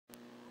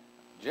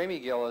Jamie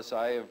Gillis,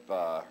 I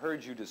have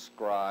heard you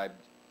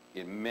described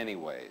in many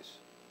ways,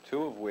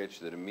 two of which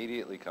that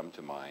immediately come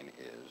to mind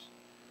is,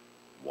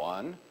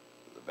 one,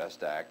 the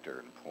best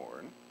actor in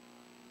porn,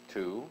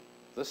 two,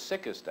 the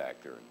sickest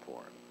actor in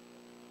porn.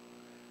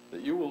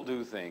 That you will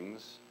do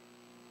things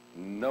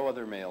no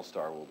other male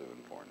star will do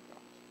in porn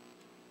films.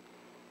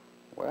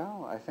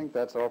 Well, I think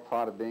that's all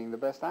part of being the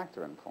best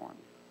actor in porn.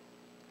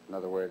 In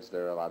other words,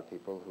 there are a lot of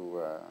people who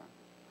are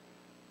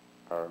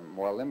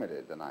more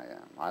limited than I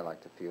am. I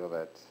like to feel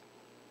that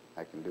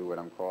I can do what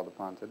I'm called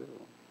upon to do.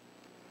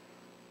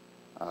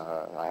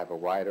 I have a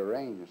wider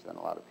range than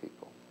a lot of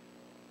people.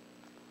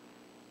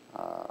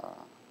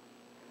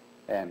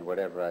 And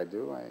whatever I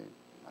do,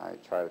 I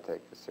try to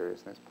take as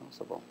seriously as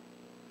possible,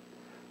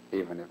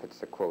 even if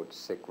it's a, quote,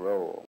 sick role.